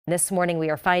This morning,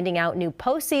 we are finding out new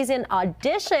postseason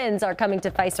auditions are coming to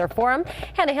Fiserv Forum.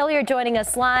 Hannah Hilliard joining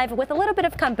us live with a little bit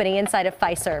of company inside of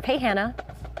Fiserv. Hey, Hannah.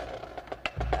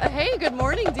 Hey, good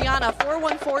morning, Deanna.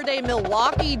 414 Day,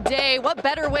 Milwaukee Day. What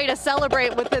better way to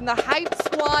celebrate within the hype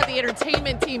squad, the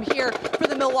entertainment team here for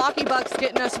the Milwaukee Bucks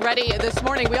getting us ready this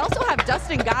morning. We also have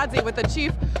Dustin Godsey with the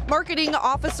Chief Marketing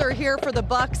Officer here for the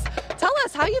Bucks. Tell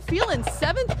us, how you feeling?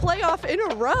 7th playoff in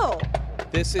a row.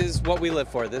 This is what we live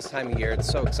for this time of year. It's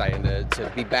so exciting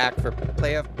to be back for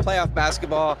playoff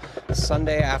basketball.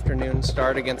 Sunday afternoon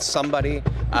start against somebody,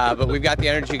 but we've got the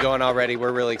energy going already.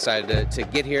 We're really excited to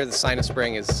get here. The sign of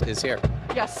spring is here.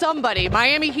 Yeah, somebody.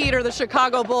 Miami Heat or the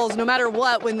Chicago Bulls, no matter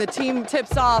what, when the team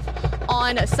tips off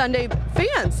on Sunday,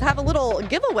 fans have a little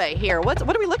giveaway here. What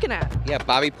are we looking at? Yeah,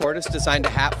 Bobby Portis designed a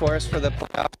hat for us for the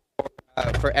playoffs.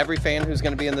 For every fan who's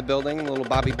going to be in the building, little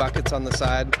Bobby buckets on the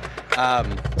side.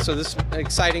 So this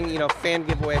exciting, fan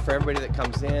giveaway for everybody that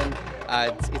comes in.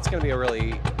 It's going to be a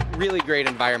really great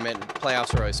environment.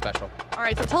 Playoffs are always special. All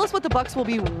right, so tell us what the Bucks will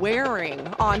be wearing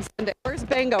on Sunday. Where's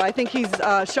Bango? I think he's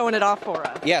showing it off for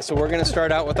us. Yeah, so we're going to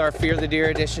start out with our Fear the Deer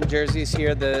edition jerseys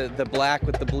here, the black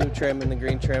with the blue trim and the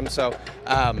green trim. So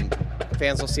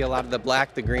fans will see a lot of the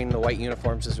black, the green, the white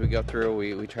uniforms as we go through.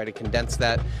 We try to condense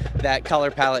that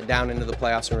color palette down into the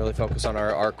playoffs and really focus on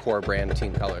our core brand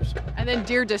team colors. And then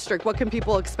Deer District, what can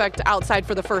people expect outside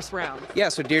for the first round? Yeah,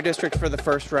 so Deer District for the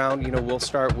first round,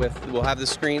 we'll have the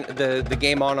screen, the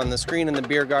game on the screen in the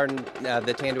beer garden,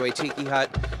 the Tandaway Tiki Hut.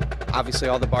 Obviously,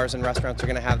 all the bars and restaurants are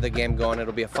going to have the game going.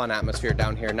 It'll be a fun atmosphere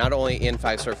down here, not only in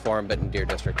Fiserv Forum, but in Deer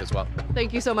District as well.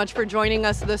 Thank you so much for joining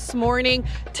us this morning.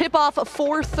 Tip-off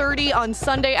 4:30 on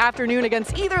Sunday afternoon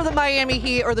against either the Miami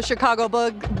Heat or the Chicago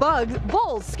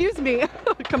Bulls. Excuse me,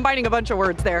 combining a bunch of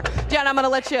words there. Deanna, I'm going to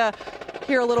let you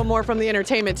hear a little more from the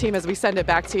entertainment team as we send it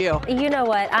back to you. You know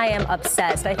what? I am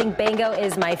obsessed. I think Bango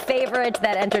is my favorite.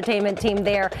 That entertainment team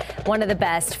there, one of the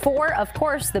best. For, of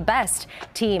course, the best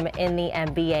team in the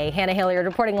NBA. Hannah Hilliard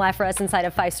reporting live for us inside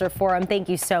of Fiserv Forum. Thank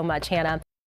you so much, Hannah.